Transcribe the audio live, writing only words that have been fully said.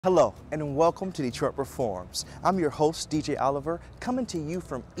Hello and welcome to Detroit Performs. I'm your host, DJ Oliver, coming to you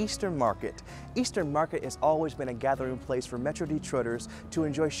from Eastern Market. Eastern Market has always been a gathering place for Metro Detroiters to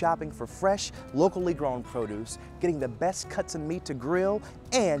enjoy shopping for fresh, locally grown produce, getting the best cuts of meat to grill,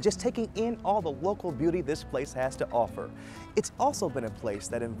 and just taking in all the local beauty this place has to offer. It's also been a place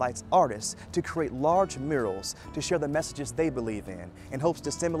that invites artists to create large murals to share the messages they believe in hopes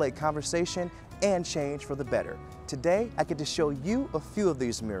to stimulate conversation and change for the better. Today, I get to show you a few of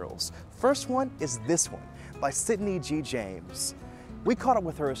these murals. First one is this one by Sydney G. James. We caught up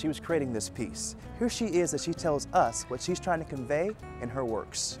with her as she was creating this piece. Here she is as she tells us what she's trying to convey in her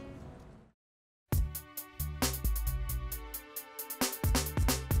works.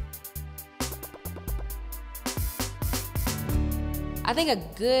 I think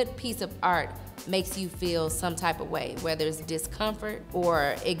a good piece of art makes you feel some type of way, whether it's discomfort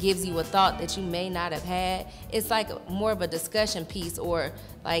or it gives you a thought that you may not have had. It's like more of a discussion piece, or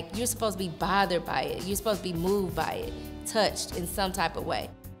like you're supposed to be bothered by it. You're supposed to be moved by it, touched in some type of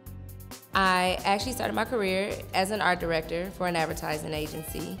way. I actually started my career as an art director for an advertising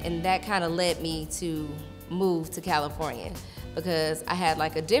agency, and that kind of led me to move to California because I had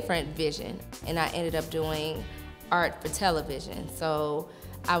like a different vision, and I ended up doing art for television. So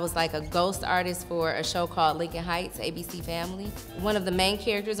I was like a ghost artist for a show called Lincoln Heights, ABC Family. One of the main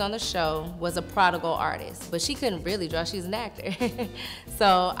characters on the show was a prodigal artist, but she couldn't really draw, she's an actor.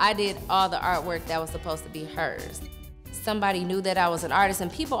 So I did all the artwork that was supposed to be hers. Somebody knew that I was an artist,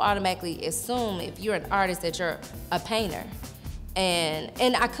 and people automatically assume if you're an artist that you're a painter.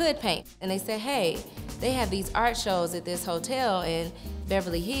 And I could paint. And they said, hey, they have these art shows at this hotel in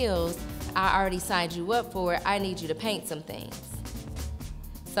Beverly Hills. I already signed you up for it. I need you to paint some things.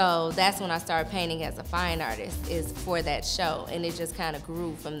 So that's when I started painting as a fine artist, is for that show, and it just kind of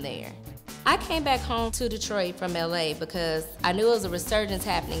grew from there. I came back home to Detroit from LA because I knew it was a resurgence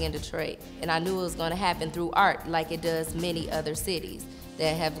happening in Detroit, and I knew it was going to happen through art like it does many other cities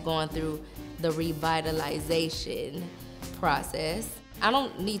that have gone through the revitalization process. I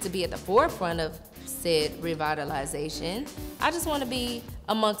don't need to be at the forefront of said revitalization. I just want to be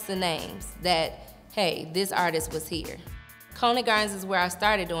amongst the names that, hey, this artist was here. Conant Gardens is where I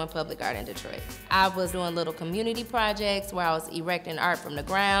started doing public art in Detroit. I was doing little community projects where I was erecting art from the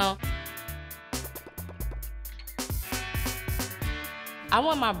ground. I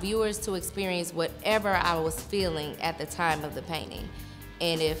want my viewers to experience whatever I was feeling at the time of the painting.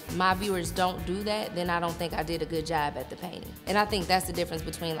 And if my viewers don't do that, then I don't think I did a good job at the painting. And I think that's the difference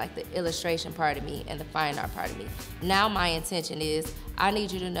between like the illustration part of me and the fine art part of me. Now my intention is, I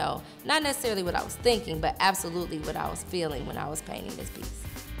need you to know, not necessarily what I was thinking, but absolutely what I was feeling when I was painting this piece.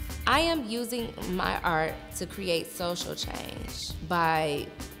 I am using my art to create social change by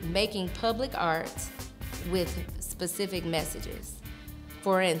making public art with specific messages.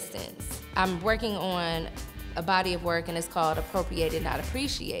 For instance, I'm working on a body of work, and it's called Appropriated Not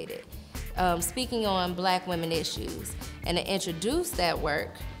Appreciated, speaking on Black women issues. And to introduce that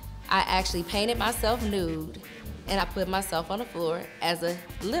work, I actually painted myself nude, and I put myself on the floor as a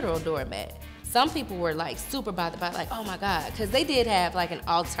literal doormat. Some people were like super bothered by it, like, oh my God, because they did have like an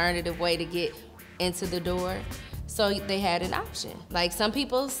alternative way to get into the door. So they had an option. Like, some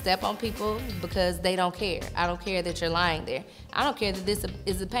people step on people because they don't care. I don't care that you're lying there. I don't care that this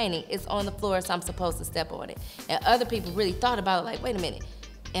is a painting. It's on the floor, so I'm supposed to step on it. And other people really thought about it, like, wait a minute,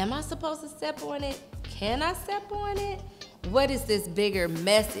 am I supposed to step on it? Can I step on it? What is this bigger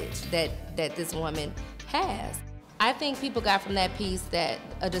message that this woman has? I think people got from that piece that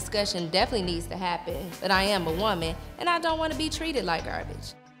a discussion definitely needs to happen, that I am a woman and I don't want to be treated like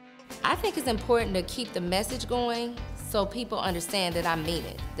garbage. I think it's important to keep the message going so people understand that I mean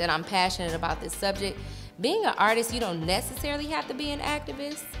it, that I'm passionate about this subject. Being an artist, you don't necessarily have to be an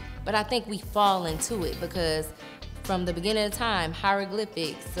activist, but I think we fall into it because from the beginning of time,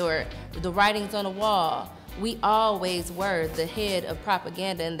 hieroglyphics or the writings on the wall, we always were the head of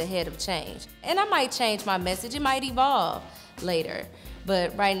propaganda and the head of change. And I might change my message, it might evolve later.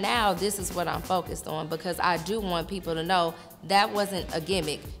 But right now, this is what I'm focused on because I do want people to know that wasn't a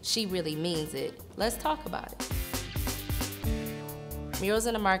gimmick. She really means it. Let's talk about it. Murals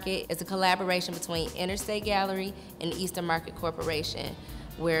in the Market is a collaboration between Interstate Gallery and Eastern Market Corporation,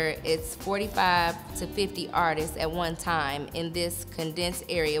 where it's 45 to 50 artists at one time in this condensed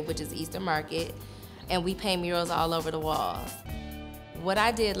area, which is Eastern Market, and we paint murals all over the walls. What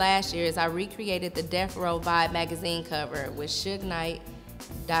I did last year is I recreated the Death Row Vibe magazine cover with Suge Knight,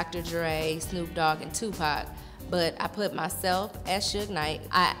 Dr. Dre, Snoop Dogg, and Tupac, but I put myself as Suge Knight.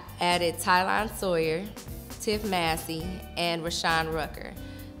 I added Tyline Sawyer, Tiff Massey, and Rashawn Rucker.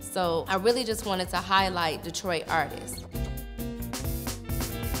 So I really just wanted to highlight Detroit artists.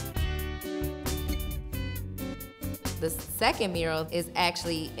 The second mural is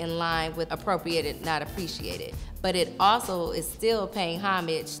actually in line with appropriated, not appreciated, but it also is still paying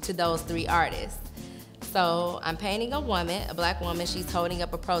homage to those 3 artists. So I'm painting a woman, a black woman, she's holding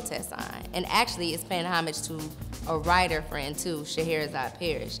up a protest sign. And actually it's paying homage to a writer friend too, Scheherazade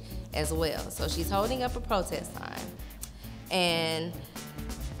Parrish, as well. So she's holding up a protest sign. And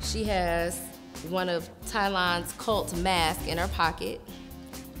she has one of Tylon's cult masks in her pocket.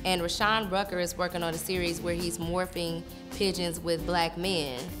 And Rashawn Rucker is working on a series where he's morphing pigeons with black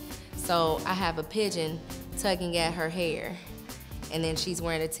men. So I have a pigeon tugging at her hair. And then she's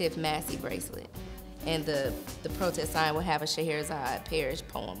wearing a Tiff Massey bracelet. And the protest sign will have a Scheherazade Parrish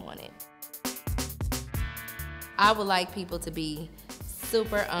poem on it. I would like people to be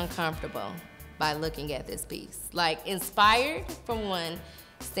super uncomfortable by looking at this piece. Like, inspired from one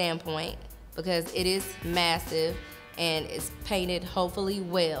standpoint, because it is massive and it's painted hopefully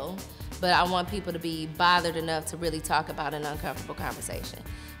well, but I want people to be bothered enough to really talk about an uncomfortable conversation.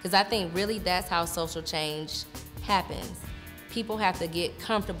 Because I think really that's how social change happens. People have to get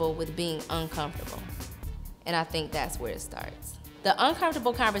comfortable with being uncomfortable. And I think that's where it starts. The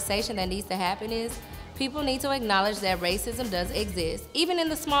uncomfortable conversation that needs to happen is people need to acknowledge that racism does exist, even in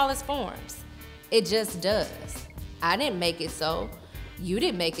the smallest forms. It just does. I didn't make it so. You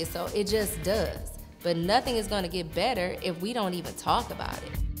didn't make it so. It just does. But nothing is going to get better if we don't even talk about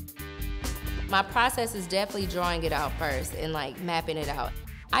it. My process is definitely drawing it out first and like mapping it out.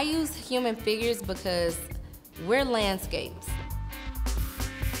 I use human figures because we're landscapes.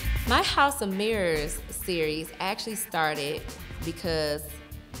 My House of Mirrors series actually started because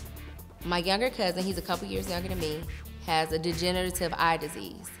my younger cousin, he's a couple years younger than me, has a degenerative eye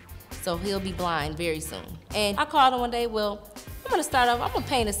disease. So he'll be blind very soon. And I called him one day, well, I'm gonna start off, I'm gonna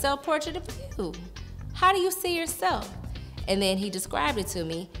paint a self-portrait of you. How do you see yourself? And then he described it to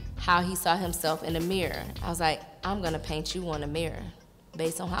me, how he saw himself in a mirror. I was like, I'm gonna paint you on a mirror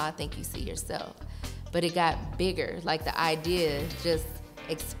based on how I think you see yourself. But it got bigger, like the idea just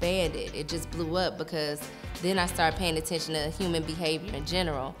expanded. It just blew up because then I started paying attention to human behavior in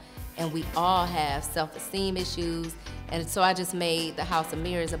general, and we all have self-esteem issues, and so I just made the House of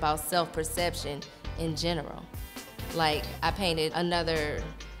Mirrors about self-perception in general. Like, I painted another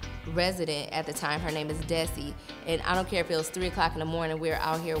resident at the time, her name is Desi, and I don't care if it was 3 o'clock in the morning, we were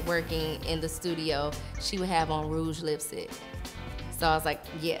out here working in the studio, she would have on rouge lipstick. So I was like,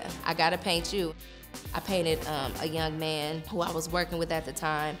 yeah, I gotta paint you. I painted a young man who I was working with at the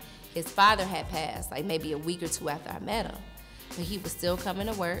time. His father had passed, like maybe a week or 2 after I met him, but he was still coming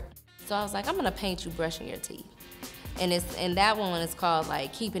to work. So I was like, I'm gonna paint you brushing your teeth. And that one is called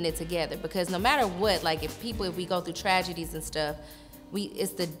like keeping it together, because no matter what, like if we go through tragedies and stuff,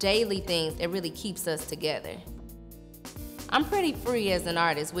 it's the daily things that really keeps us together. I'm pretty free as an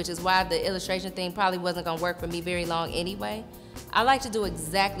artist, which is why the illustration thing probably wasn't gonna work for me very long anyway. I like to do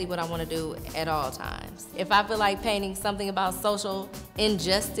exactly what I want to do at all times. If I feel like painting something about social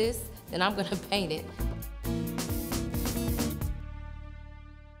injustice, then I'm gonna paint it.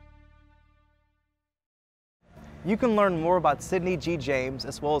 You can learn more about Sydney G. James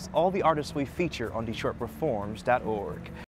as well as all the artists we feature on DetroitPerforms.org.